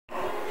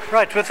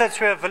Right, with us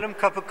we have Willem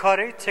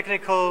Kapukare,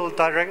 Technical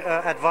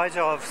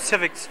Advisor of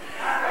Civics.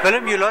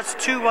 Willem, you lost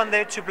 2-1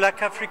 there to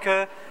Black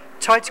Africa.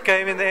 Tight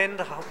game in the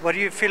end. What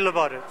do you feel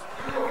about it?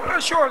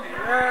 Surely.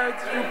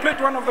 We played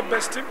one of the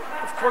best teams.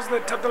 Of course, the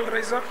title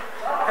raiser.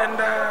 And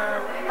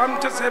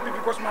I'm just happy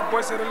because my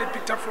boys have really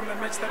picked up from the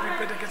match that we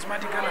played against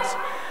Mighty Gunners.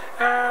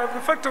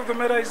 The fact of the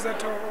matter is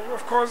that,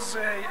 of course,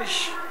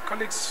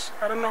 colleagues,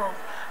 I don't know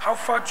how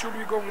far should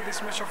we go with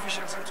these match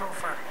officials and so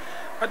far.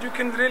 But you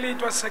can really,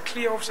 it was a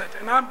clear offside.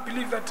 And I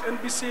believe that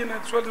NBC and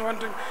as well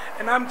want to,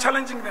 and I'm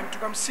challenging them to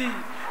come see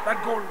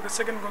that goal, the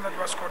second goal that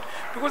was scored.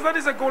 Because that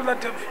is a goal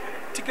that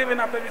have given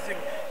up everything.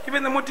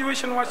 Even the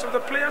motivation was of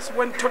the players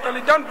went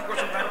totally down because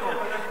of that goal.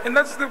 And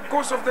that's the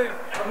cause of the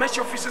match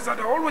officials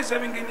that are always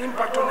having an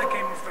impact on the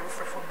game of the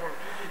football.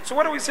 So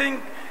what are we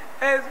saying?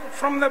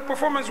 From the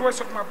performance-wise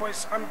of my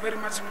boys, I'm very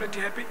much pretty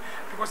happy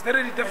because they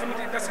really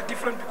definitely, that's a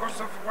different because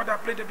of what I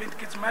played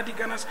against Mighty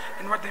Gunners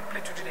and what they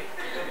played today.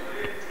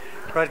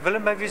 Right,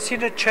 Willem, have you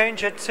seen a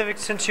change at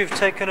Civics since you've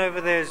taken over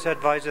there as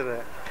advisor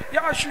there?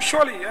 Yeah,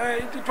 surely.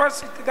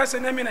 That's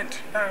an eminent.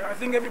 I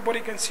think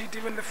everybody can see it,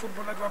 even the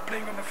football that we're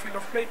playing on the field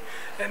of play.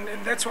 And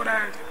that's what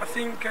I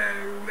think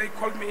they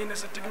called me in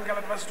as a technical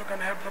advisor to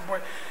kind of help the boy.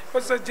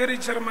 Because Jerry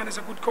Sherman is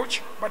a good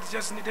coach, but he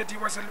just needed, he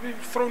was a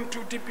little thrown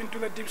too deep into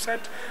the deep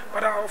side.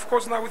 But of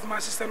course now with my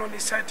assistant on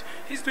his side,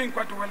 he's doing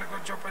quite well, a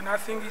good job. And I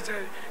think he's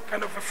a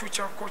kind of a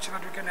future coach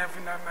that we can have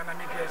in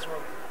Namibia as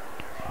well.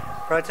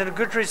 Right, and a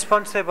good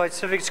response there by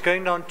Civics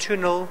going down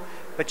 2-0,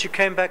 but you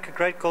came back a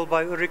great goal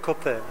by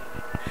Urikop there.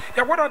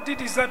 Yeah, what I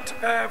did is that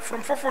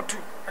from 4-4-2,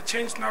 I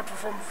changed now to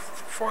from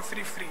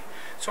 4-3-3.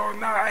 So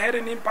now I had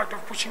an impact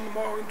of pushing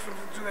more into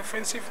the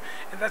offensive,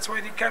 and that's why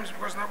it comes,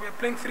 because now we're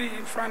playing 3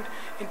 in front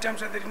in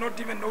terms that they did not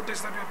even notice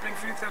that we were playing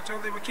 3, so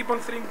they will keep on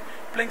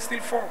playing still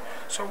 4.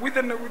 So with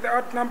the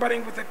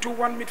outnumbering, with the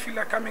 2-1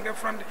 midfielder coming up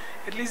front,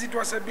 at least it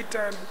was a bit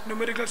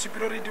numerical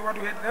superiority to what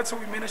we had. That's how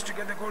we managed to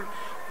get the goal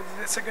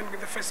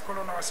with the first goal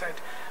on our side.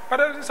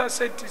 But as I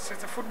said, it's a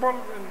football,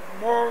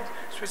 and more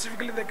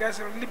specifically the guys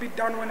are a little bit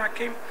down when I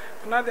came,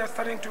 but now they are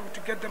starting to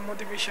get the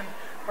motivation.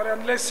 But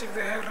unless if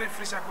the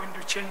referees are going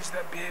to change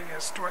their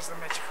behaviors towards the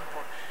match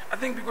football, I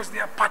think because they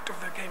are part of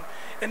the game.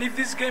 And if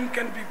this game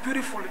can be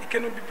beautiful, it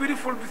can be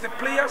beautiful with the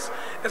players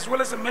as well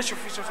as the match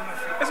officials on the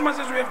field. As much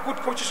as we have good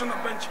coaches on the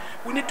bench,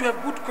 we need to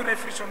have good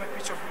referees on the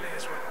pitch of play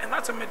as well. And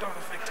that's a matter of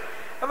the fact.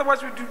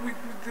 Otherwise,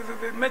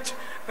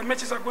 the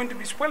matches are going to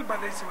be spoiled by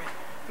this way.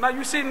 Now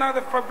you see now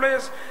the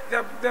players,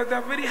 they're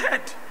very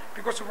hurt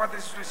because of what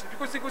the situation.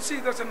 Because they could see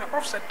there's an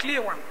offside,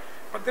 clear one.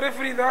 But the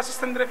referee, the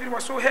assistant referee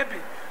was so happy.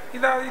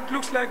 Either it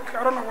looks like,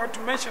 I don't know what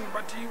to mention,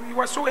 but he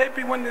was so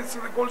happy when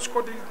the goal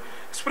scored,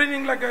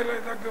 sprinting like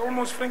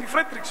almost Frankie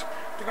Fredericks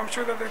to come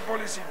sure that the ball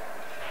is in.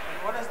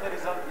 And what does the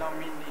result now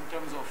mean in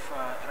terms of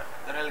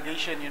the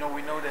relegation? You know,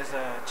 we know there's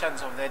a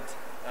chance of that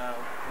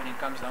when it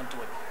comes down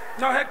to it.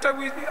 Now, Hector,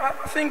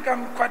 I think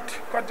I'm quite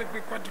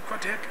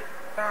happy.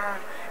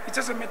 It's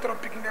just a matter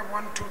of picking up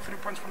 1, 2, 3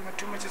 points from the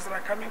 2 matches that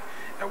are coming,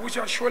 which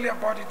are surely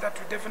about it that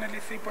definitely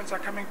 3 points are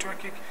coming to a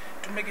kick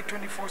to make it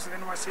 24, so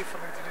then we're safe for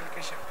the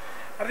relegation.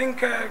 I think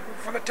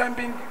for the time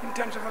being, in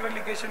terms of the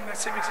relegation, the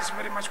Civics is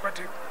very much quite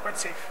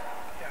safe.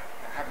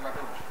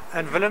 Yeah.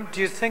 And Willem, do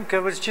you think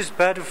it was just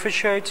bad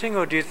officiating,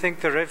 or do you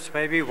think the refs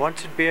maybe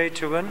wanted BA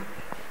to win?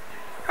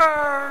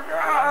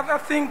 I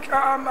think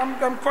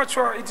I'm quite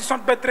sure it is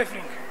not bad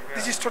refereeing.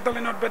 This is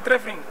totally not bad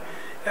refereeing.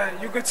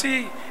 You could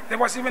see there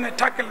was even a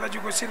tackle that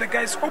you could see the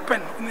guys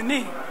open in the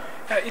knee.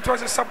 It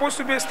was supposed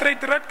to be a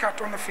straight red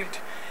card on the field.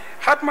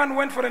 Hartman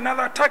went for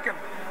another tackle.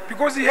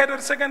 Because he had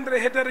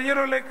a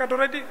yellow red card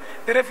already,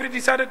 the referee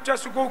decided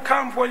just to go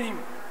calm for him.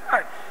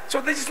 Right.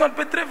 So this is not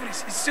bad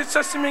referees. It's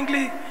just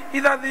seemingly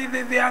either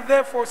they are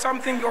there for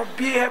something or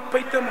BA have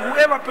paid them,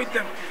 whoever paid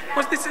them.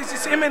 Because this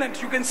is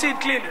imminent, you can see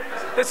it clearly.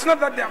 It's not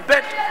that they are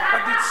bad,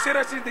 but it's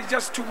seriously they're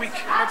just too weak.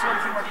 That's one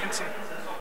thing I can say.